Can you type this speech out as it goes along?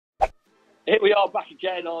Here we are back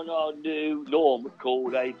again on our new norm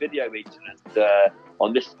called a video meeting. And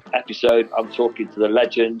on this episode, I'm talking to the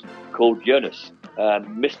legend called Jonas,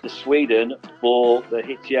 Mr. Sweden for the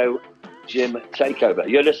HITIO Gym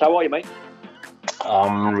Takeover. Jonas, how are you, mate?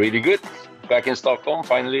 I'm really good. Back in Stockholm,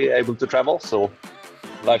 finally able to travel, so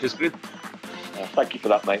life is good. Thank you for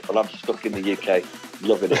that, mate. Well, I'm stuck in the UK,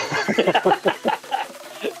 loving it.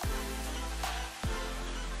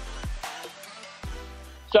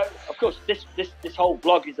 So, of course, this whole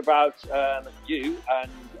vlog is about you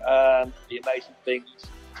and the amazing things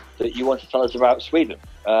that you want to tell us about Sweden.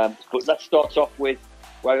 But let's start off with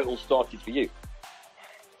where it all started for you.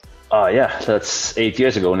 Yeah, that's 8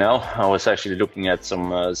 years ago now. I was actually looking at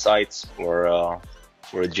some sites for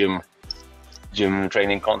a gym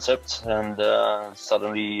training concept, and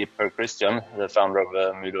suddenly Per Christian, the founder of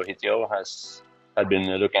Mudo HITIO, had been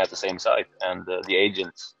looking at the same site, and the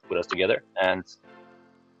agent put us together, and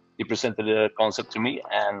he presented the concept to me,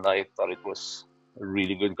 and I thought it was a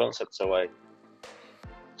really good concept. So I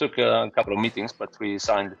took a couple of meetings, but we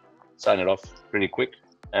signed it off pretty quick,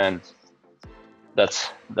 and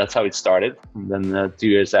that's how it started. And then 2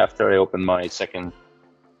 years after, I opened my second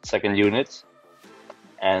unit,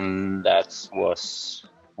 and that was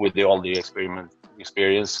with all the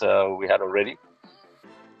experience we had already.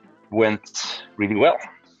 Went really well,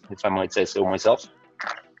 if I might say so myself.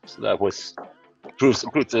 So that was proves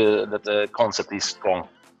that the concept is strong.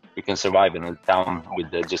 You can survive in a town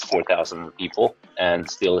with just 4,000 people and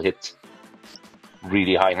still hit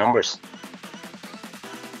really high numbers.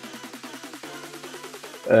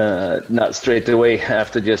 Not straight away,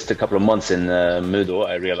 after just a couple of months in Mudo,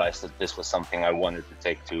 I realized that this was something I wanted to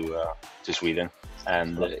take to Sweden,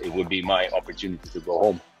 and it would be my opportunity to go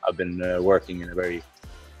home. I've been working in a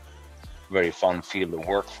very fun field of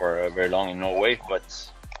work for very long in Norway,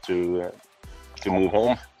 but to move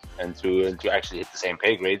home and to actually hit the same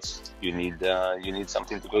pay grades, you need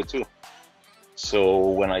something to go to. So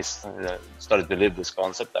when I started to live this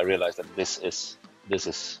concept, I realized that this is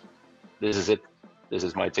it. This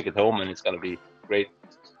is my ticket home, and it's gonna be great.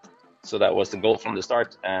 So that was the goal from the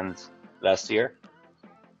start, and last year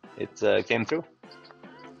it came through.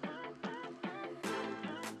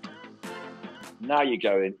 Now you're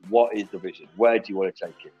going, what is the vision? Where do you want to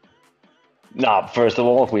take it? Now, first of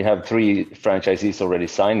all, we have 3 franchisees already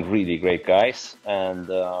signed, really great guys, and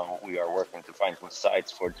we are working to find some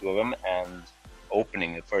sites for 2 of them and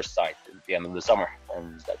opening the first site at the end of the summer,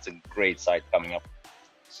 and that's a great site coming up.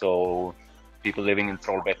 So people living in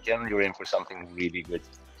Trollbäcken, you're in for something really good.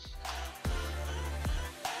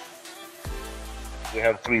 We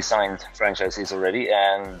have 3 signed franchisees already,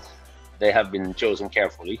 and they have been chosen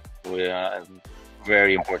carefully.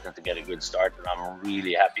 Very important to get a good start, and I'm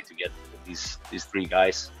really happy to get these 3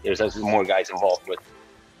 guys. There's actually more guys involved, but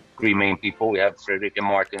 3 main people. We have Fredrik and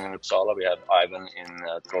Martin in Uppsala, we have Ivan in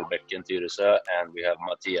Trollbäcken, Tyresö, and we have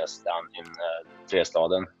Matthias down in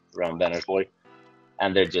Trestaden, around Vänersborg.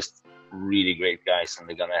 And they're just really great guys, and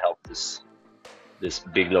they're gonna help this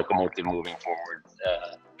big locomotive moving forward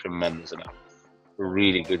tremendous amount.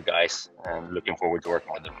 Really good guys, and looking forward to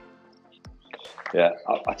working with them. Yeah,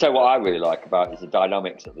 I tell you what I really like about it is the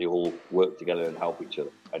dynamics that they all work together and help each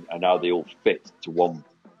other, and how they all fit to one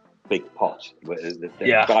big pot. The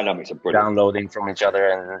dynamics are brilliant. Downloading from each other,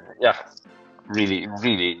 and yeah, really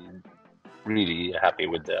happy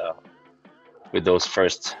with those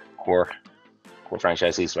first core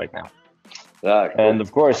franchisees right now. Cool. And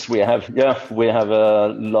of course, we have a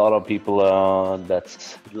lot of people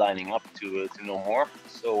that's lining up to know more.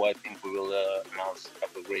 So I think we will announce a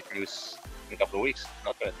couple of great news in a couple of weeks.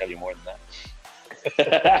 Not going to tell you more than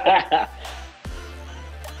that.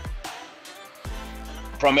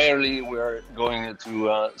 Primarily, we're going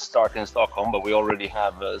to start in Stockholm, but we already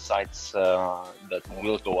have sites that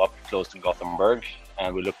will go up close to Gothenburg,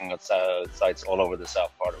 and we're looking at sites all over the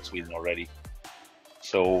south part of Sweden already.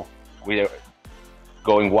 So we are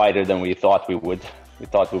going wider than we thought we would. We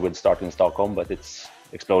thought we would start in Stockholm, but it's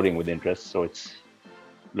exploding with interest. So it's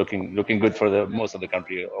looking good for the most of the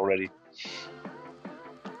country already.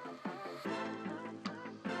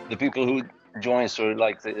 The people who join or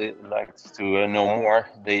like to know more,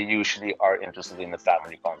 they usually are interested in the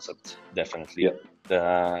family concept, definitely.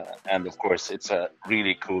 Yeah. And of course, it's a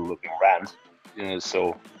really cool looking brand,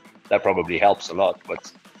 so that probably helps a lot.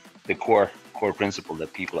 But the core principle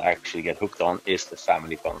that people actually get hooked on is the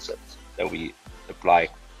family concept, that we apply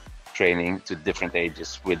training to different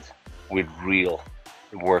ages with real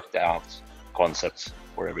worked out concepts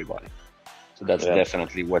for everybody. So that's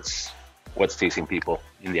definitely what's teasing people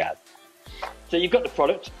in the ad. So you've got the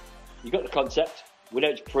product, you've got the concept, we know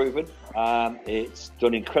it's proven. It's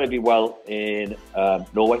done incredibly well in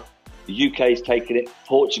Norway. The UK is taking it.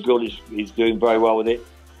 Portugal is doing very well with it.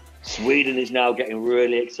 Sweden is now getting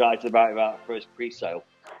really excited about our first pre-sale.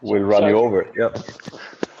 We'll run you over. Yep.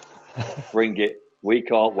 Bring it. We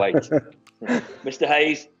can't wait. Mr.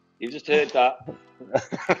 Hayes, you've just heard that.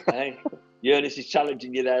 Hey, Jonas is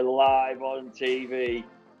challenging you there live on TV.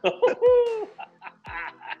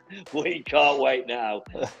 We can't wait now.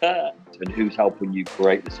 And who's helping you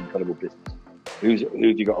create this incredible business? Who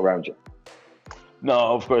have you got around you? No,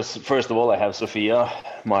 of course, first of all, I have Sophia,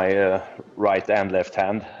 my right and left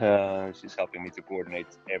hand. She's helping me to coordinate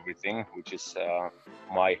everything, which is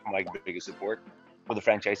my biggest support. For the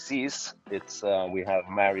franchisees, it's we have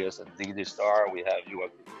Marius at DD-Star, we have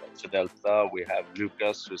Joakim at Delta, we have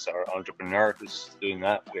Lucas, who's our entrepreneur, who's doing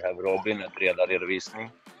that. We have Robin at Reda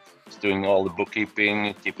Redovisning, who's doing all the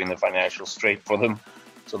bookkeeping, keeping the financials straight for them,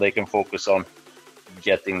 so they can focus on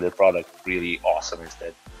getting the product really awesome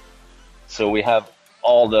instead. So we have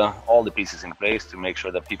all the pieces in place to make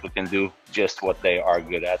sure that people can do just what they are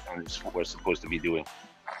good at and what we're supposed to be doing.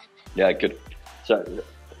 Yeah, good. So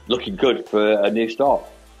looking good for a new start.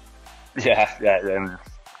 Yeah, and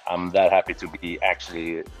I'm that happy to be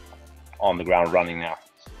actually on the ground running now.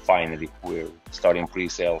 Finally, we're starting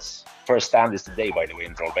pre-sales. First stand is today, by the way,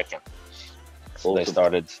 in Trollbäcken. So They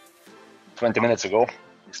started 20 minutes ago.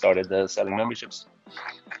 We started selling memberships.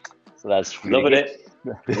 So that's really loving it.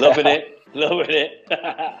 Loving it. Loving it.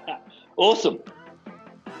 Awesome.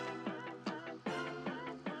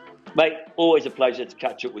 Mate, always a pleasure to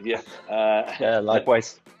catch up with you. Yeah,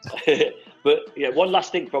 likewise. But yeah, one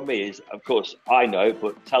last thing from me is, of course, I know,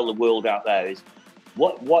 but tell the world out there is,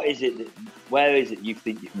 what is it, where is it you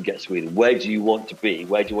think you can get Sweden? Where do you want to be?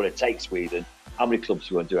 Where do you want to take Sweden? How many clubs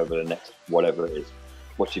do you want to do over the next, whatever it is?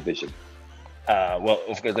 What's your vision? Well,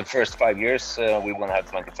 of course, the first 5 years, we want to have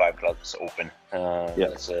 25 clubs open.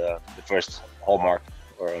 That's the first hallmark,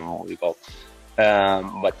 or what we call.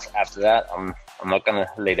 But after that, I'm not gonna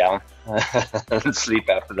lay down and sleep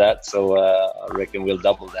after that. So I reckon we'll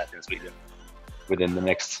double that in Sweden within the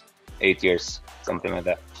next 8 years, something like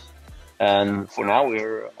that. And for now,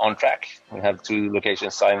 we're on track. We have 2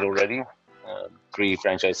 locations signed already, 3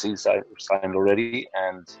 franchisees signed already,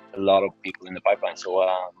 and a lot of people in the pipeline. So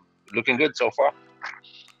looking good so far.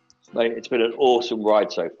 Mate, it's been an awesome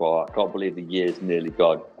ride so far. I can't believe the year's nearly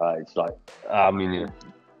gone. It's like, I mean,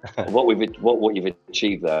 what you've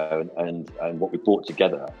achieved there, and what we brought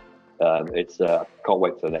together. I can't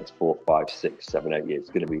wait for the next 4, 5, 6, 7, 8 years.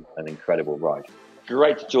 It's going to be an incredible ride.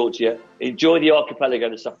 Great to talk to you. Enjoy the archipelago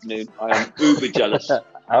this afternoon. I am uber jealous.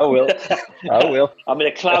 I will. I'm in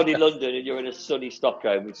a cloudy London and you're in a sunny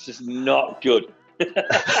Stockholm. It's just not good.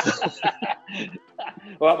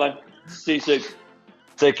 All right, man. See you soon.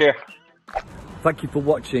 Take care. Thank you for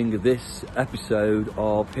watching this episode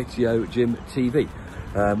of HITIO Gym TV.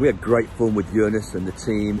 We had great fun with Jonas and the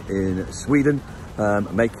team in Sweden,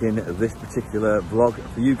 making this particular vlog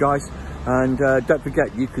for you guys. And don't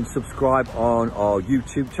forget, you can subscribe on our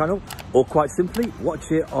YouTube channel, or quite simply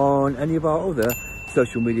watch it on any of our other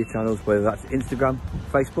social media channels, whether that's Instagram,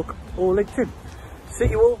 Facebook or LinkedIn. See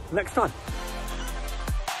you all next time.